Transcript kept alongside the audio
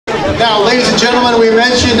Now, ladies and gentlemen, we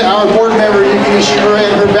mentioned our board member, Yuki Nishimura,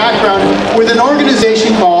 and her background with an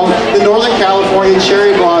organization called the Northern California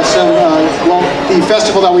Cherry Blossom, the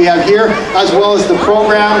festival that we have here, as well as the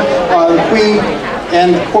program, Queen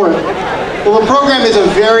and Court. Well, the program is a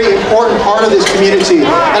very important part of this community,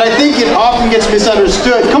 and I think it often gets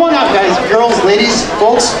misunderstood. Come on out, guys, girls, ladies,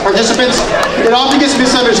 folks, participants. It often gets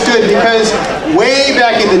misunderstood because way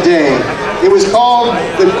back in the day, it was called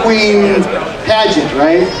the Queen Pageant,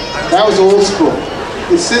 right? That was old school.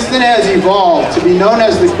 It since then has evolved to be known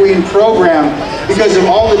as the Queen Program because of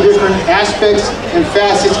all the different aspects and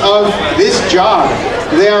facets of this job.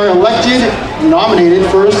 They are elected, nominated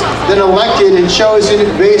first, then elected and chosen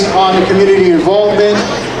based on community involvement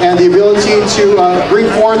and the ability to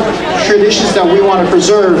bring forth traditions that we want to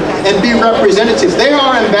preserve and be representatives. They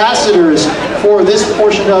are ambassadors for this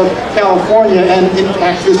portion of California and in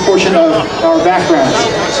fact this portion of our backgrounds.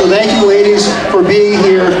 So thank you ladies for being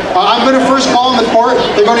here. I'm going to first call on the court.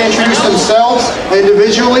 They're going to introduce themselves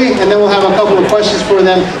individually and then we'll have a couple of questions for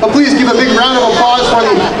them. But please give a big round of applause for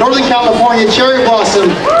the Northern California Cherry Blossom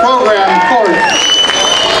Program Court.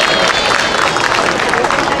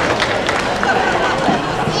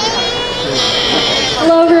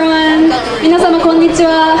 Hello everyone. Minasan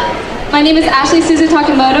konnichiwa. My name is Ashley Suzu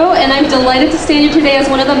Takamoto, and I'm delighted to stand here today as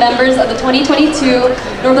one of the members of the 2022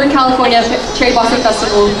 Northern California Cherry Blossom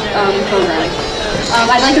Festival program.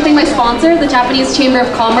 I'd like to thank my sponsor, the Japanese Chamber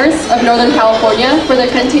of Commerce of Northern California, for their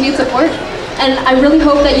continued support, and I really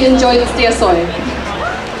hope that you enjoy this day of Soy.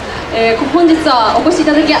 本日はお越しい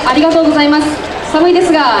ただきありがとうございます。寒いで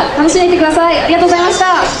すが楽しんでいってください。ありがとうございまし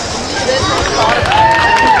た。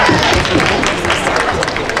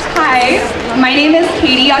Hi, my name is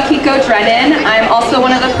Katie Akiko Drennan. I'm also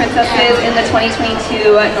one of the princesses in the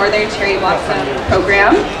 2022 Northern Cherry Blossom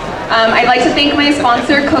program. I'd like to thank my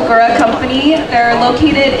sponsor, Kogura Company. They're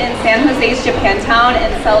located in San Jose's Japantown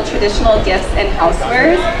and sell traditional gifts and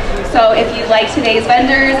housewares. So if you like today's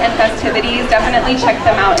vendors and festivities, definitely check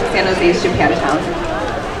them out in San Jose's Japantown.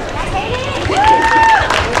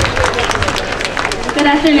 Good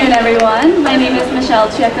afternoon, everyone. My name is Michelle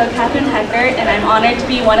Chieko Catherine Heckert, and I'm honored to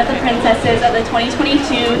be one of the princesses of the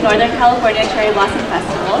 2022 Northern California Cherry Blossom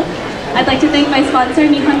Festival. I'd like to thank my sponsor,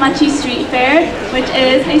 Nihon Machi Street Fair, which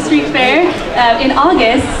is a street fair in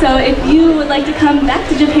August. So if you would like to come back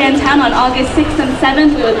to Japantown on August 6th and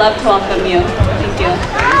 7th, we would love to welcome you. Thank you.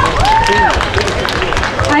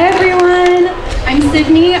 Hi, everyone. I'm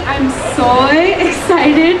Sydney. I'm so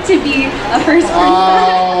excited to be a first princess.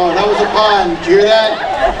 Oh, that was a pun. Did you hear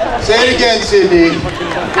that? Say it again, Sydney.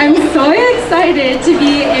 I'm so excited to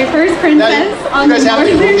be a first princess on the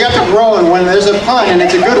Northern. You have to groan when there's a pun and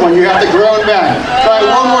it's a good one. You have to groan back. Try it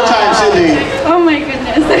one more time, Sydney. Oh my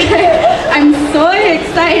goodness. Okay. I'm so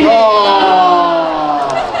excited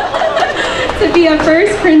to be a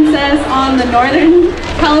first princess on the Northern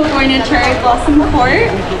California Cherry Blossom Court.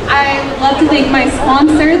 I would love to thank my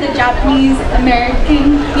sponsor, the Japanese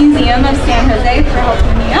American Museum of San Jose, for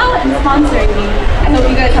helping me out and sponsoring me. I hope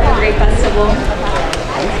you guys have a great festival.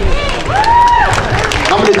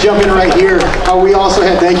 I'm going to jump in right here. We also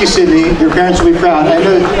have, thank you, Sydney. Your parents will be proud. I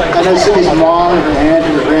know Sydney's mom and her aunt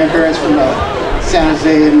and her grandparents from San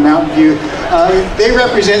Jose and Mountain View. They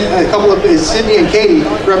represent a couple of, Sydney and Katie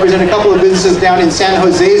represent a couple of businesses down in San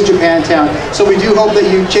Jose's Japantown. So we do hope that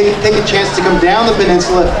you take a chance to come down the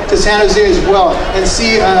peninsula to San Jose as well and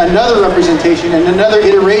see another representation and another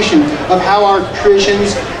iteration of how our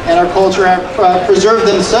traditions and our culture have preserved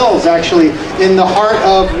themselves actually in the heart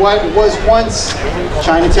of what was once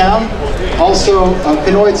Chinatown, also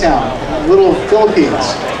Pinoy Town, Little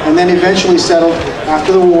Philippines, and then eventually settled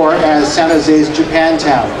after the war as San Jose's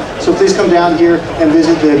Japantown. So please come down here and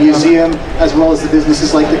visit the museum as well as the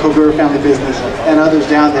businesses like the Kogura family business and others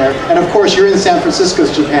down there. And of course, you're in San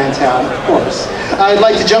Francisco's Japantown, of course. I'd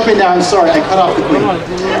like to jump in now. I'm sorry, I cut off the queen.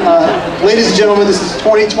 Ladies and gentlemen, this is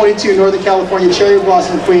 2022 Northern California Cherry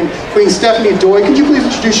Blossom Queen, Queen Stephanie Doi. Could you please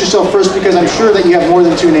introduce yourself first, because I'm sure that you have more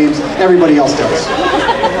than two names. Everybody else does.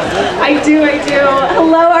 I do.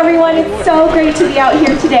 Hello everyone, it's so great to be out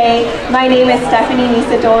here today. My name is Stephanie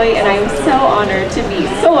Doi, and I'm so honored to be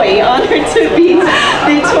the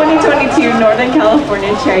 2022 Northern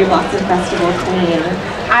California Cherry Blossom Festival Queen.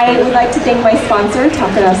 I would like to thank my sponsor,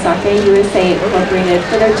 Takara Sake USA Incorporated,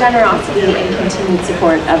 for their generosity and continued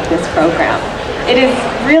support of this program. It is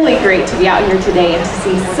really great to be out here today and to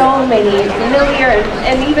see so many familiar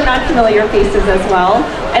and even unfamiliar faces as well.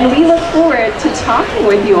 And we look forward to talking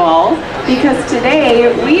with you all, because today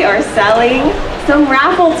we are selling some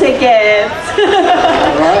raffle tickets.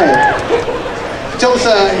 All right. Tell us,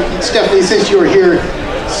 Stephanie, since you were here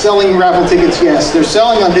selling raffle tickets, yes. They're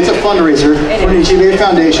selling them. It's a fundraiser for the GBA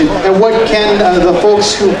Foundation. And what can the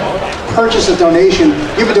folks who purchase a donation,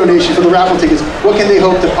 give a donation for the raffle tickets, what can they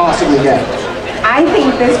hope to possibly get? I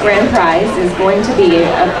think this grand prize is going to be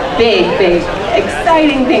a big, big,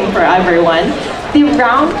 exciting thing for everyone.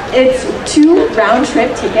 It's 2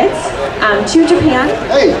 round-trip tickets to Japan,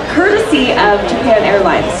 courtesy of Japan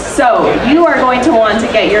Airlines. So you are going to want to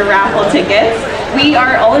get your raffle tickets. We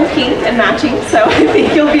are all in pink and matching, so I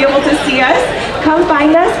think you'll be able to see us. Come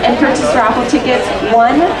find us and purchase raffle tickets,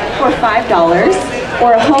 one for $5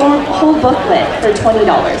 or a whole booklet for $20.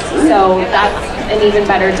 So that's an even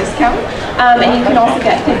better discount. And you can also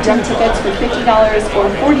get 15 tickets for $50 or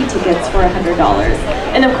 40 tickets for $100.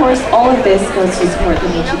 And of course, all of this goes to support the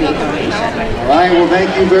VIXIA Foundation. All right, well,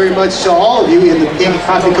 thank you very much to all of you in the pink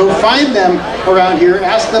coffee coat. Find them around here,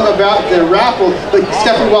 ask them about the raffle. But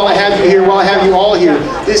Stephanie, while I have you here, while I have you all here,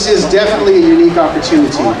 this is definitely a unique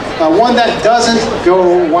opportunity. One that doesn't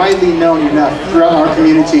go widely known enough throughout our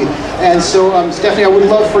community. And so, Stephanie, I would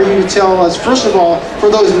love for you to tell us, first of all, for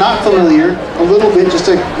those not familiar, a little bit, just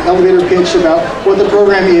an elevator pitch about what the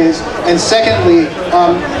program is. And secondly,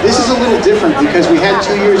 this is a little different because we had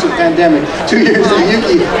 2 years of pandemic. 2 years that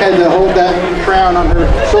Yuki had to hold that crown on her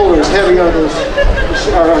shoulders. Heavy are those,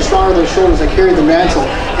 or strong are those shoulders that carried the mantle.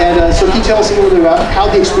 And so can you tell us a little bit about how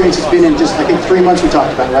the experience has been in just, I think, 3 months we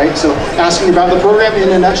talked about, right? So asking about the program in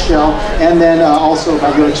a nutshell, and then also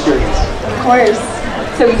about your experience. Of course.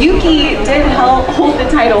 So Yuki did hold the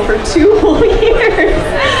title for 2 whole years,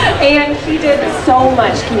 and she did so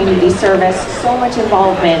much community service, so much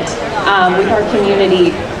involvement with our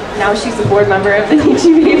community. Now she's a board member of the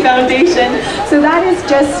VIXIA Foundation. So that is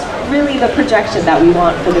just really the projection that we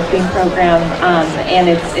want for the theme program and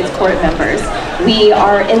its court members. We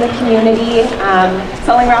are in the community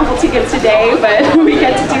selling raffle tickets today, but we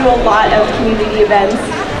get to do a lot of community events.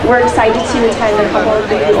 We're excited to attend a couple of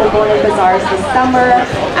the Obona Bazaars this summer.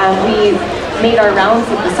 We made our rounds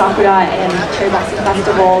with the Sakura and Cherry Blossom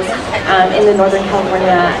festivals in the Northern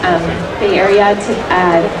California Bay Area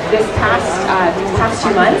this past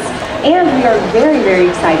 2 months. And we are very, very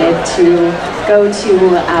excited to go to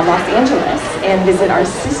Los Angeles and visit our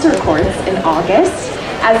sister courts in August,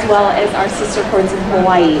 as well as our sister courts in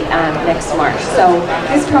Hawaii next March. So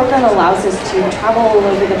this program allows us to travel all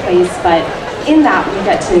over the place, but in that we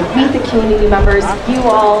get to meet the community members. You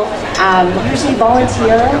all usually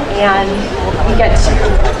volunteer, and we get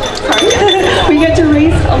to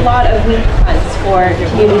raise a lot of week funds for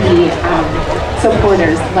community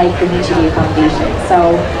supporters like the VIXIA Foundation.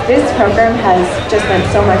 So this program has just meant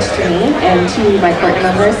so much to me and to my court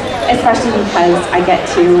members, especially because I get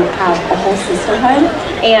to have a whole sisterhood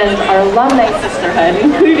and our alumni sisterhood,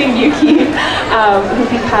 including Yuki, who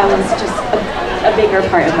becomes just a bigger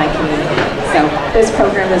part of my community. So this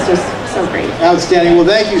program is just so great. Outstanding. Well,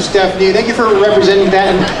 thank you, Stephanie. Thank you for representing that,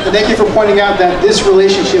 and thank you for pointing out that this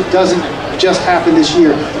relationship doesn't just happen this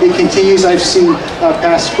year. It continues. I've seen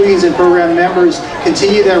past queens and program members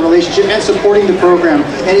continue that relationship and supporting the program.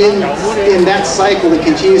 And in that cycle, it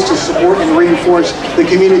continues to support and reinforce the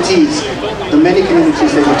communities, the many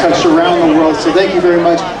communities that you touched around the world. So thank you very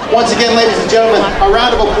much. Once again, ladies and gentlemen, a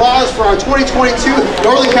round of applause for our 2022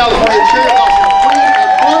 Northern California Cherry Blossom.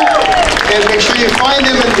 And make sure you find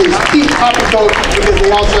them in these pink copy coat, because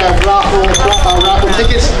they also have raffle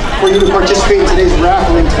tickets for you to participate in today's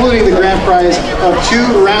raffle, including the grand prize of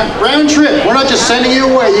 2 round trip. We're not just sending you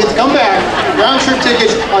away, you have to come back. Round trip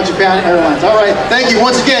tickets on Japan Airlines. All right, thank you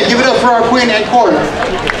once again. Give it up for our queen and court.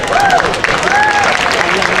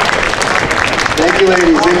 Thank you,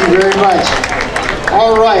 ladies. Thank you very much.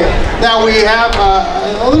 All right, now we have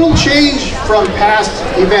a little change from past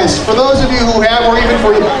events. For those of you who have, or even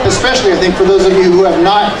for, especially I think for those of you who have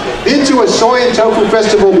not been to a Soy Tofu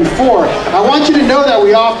festival before, I want you to know that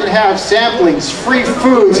we often have samplings, free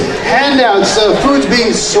foods, handouts, foods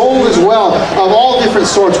being sold as well, of all different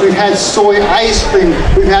sorts. We've had soy ice cream,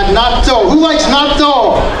 we've had natto. Who likes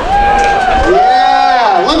natto?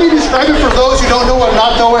 Yeah, let me describe it for those who don't know what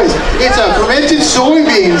natto is. It's a fermented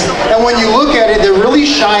soybeans, and when you look at it, they're really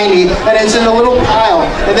shiny, and it's in a little pile.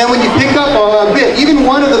 And then when you pick up a bit, even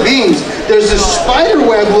one of the beans, there's this spider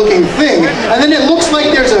web looking thing, and then it looks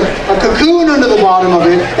like there's a cocoon under the bottom of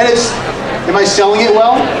it, and it's, am I selling it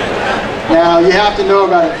well? Now, you have to know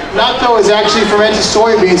about it. Natto is actually fermented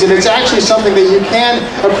soybeans, and it's actually something that you can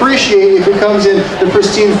appreciate if it comes in the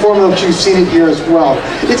pristine form that you've seen it here as well.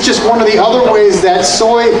 It's just one of the other ways that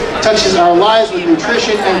soy touches our lives with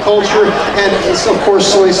nutrition and culture, and it's, of course,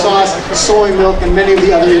 soy sauce, soy milk, and many of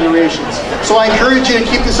the other iterations. So I encourage you to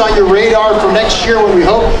keep this on your radar for next year when we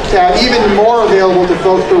hope to have even more available to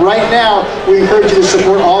folks. But right now, we encourage you to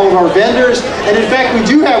support all of our vendors. And in fact, we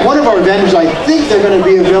do have one of our vendors, I think they're going to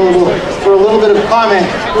be available for a little bit of comment.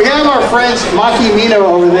 We have our friends Maki Mino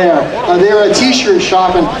over there. They're a t-shirt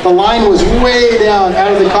shop, and the line was way down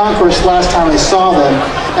out of the concourse last time I saw them.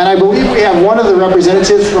 And I believe we have one of the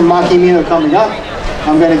representatives from Maki Mino coming up.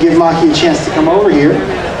 I'm going to give Maki a chance to come over here.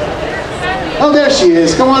 Oh, there she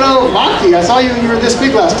is. Come on over, Maki. I saw you when you were this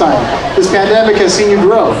big last time. This pandemic has seen you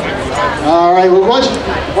grow. All right, well, why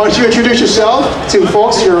don't you introduce yourself to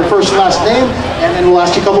folks, your first and last name, and then we'll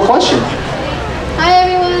ask you a couple questions. Hi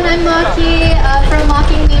everyone, I'm Maki from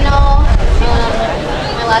Maki Mino.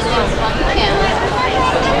 My last name is Maki Cam.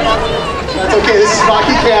 That's okay, this is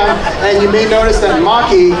Maki Cam, and you may notice that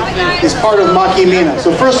Maki is part of Maki Mino.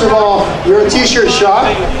 So first of all, you're a t-shirt shop.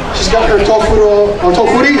 She's got her tofuro,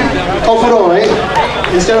 right?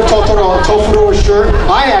 Instead of tofuro shirt,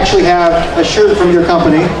 I actually have a shirt from your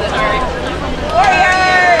company.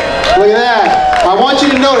 Look at that. I want you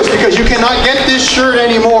to notice, because you cannot get this shirt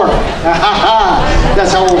anymore.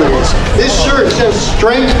 That's how old it is. This shirt says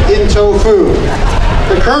strength in tofu.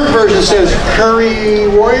 The current version says curry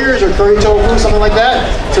warriors or curry tofu, something like that.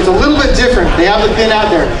 So it's a little bit different. They have the pin out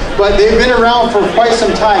there. But they've been around for quite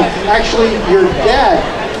some time. Actually, your dad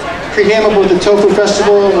came up with the Tofu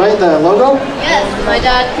Festival, right? The logo? Yes, my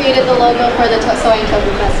dad created the logo for the Soy Tofu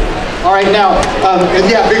Festival. All right, now, and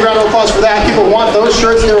yeah, big round of applause for that. People want those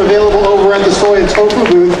shirts. They're available over at the Soy and Tofu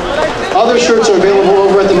booth. Other shirts are available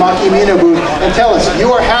over at the Maki Mino booth. And tell us, you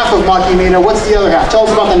are half of Maki Mino. What's the other half? Tell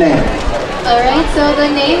us about the name. All right, so the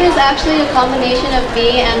name is actually a combination of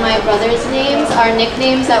me and my brother's names, our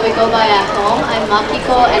nicknames that we go by at home. I'm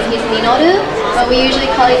Makiko and he's Minoru, but we usually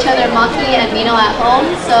call each other Maki and Mino at home.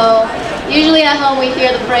 So usually at home we hear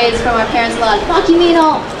the phrase from our parents a lot, Maki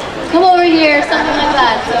Mino, come over here, something like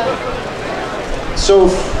that. So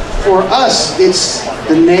for us, it's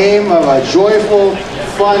the name of a joyful,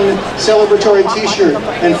 fun, celebratory t-shirt.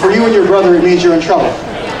 And for you and your brother, it means you're in trouble.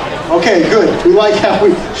 Okay, good. We like how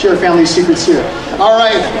we share family secrets here. All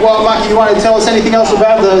right. Well, Maki, you want to tell us anything else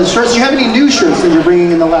about the shirts? Do you have any new shirts that you're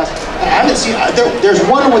bringing in the last? I haven't seen. There's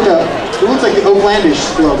one with it looks like the Oaklandish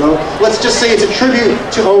logo. Let's just say it's a tribute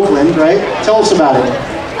to Oakland, right? Tell us about it.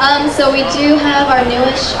 So we do have our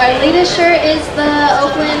latest shirt is the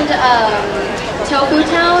Oakland Tofu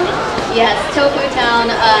Town. Yes, Tofu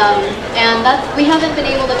Town, and we haven't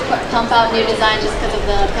been able to pump out new designs just because of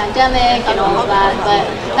the pandemic and all of that, but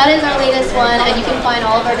that is our latest one, and you can find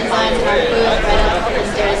all of our designs in our booth right up the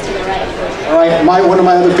stairs to the right. All right, one of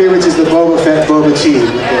my other favorites is the Boba Fett Boba Tea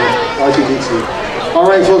with the R2D2. All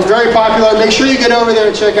right, folks, very popular. Make sure you get over there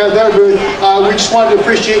and check out their booth. We just wanted to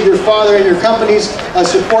appreciate your father and your company's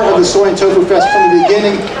support of the Soy and Tofu Fest from the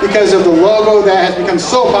beginning because of the logo that has become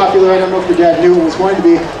so popular. I don't know if your dad knew it was going to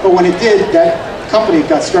be, but when it did, that company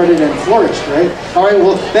got started and flourished, right? All right,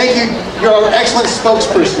 well, thank you. You're an excellent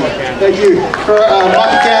spokesperson. Thank you. For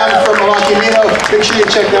Maki Cam from Maki Mino, make sure you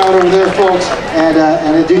check that out over there, folks, and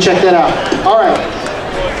do check that out. All right.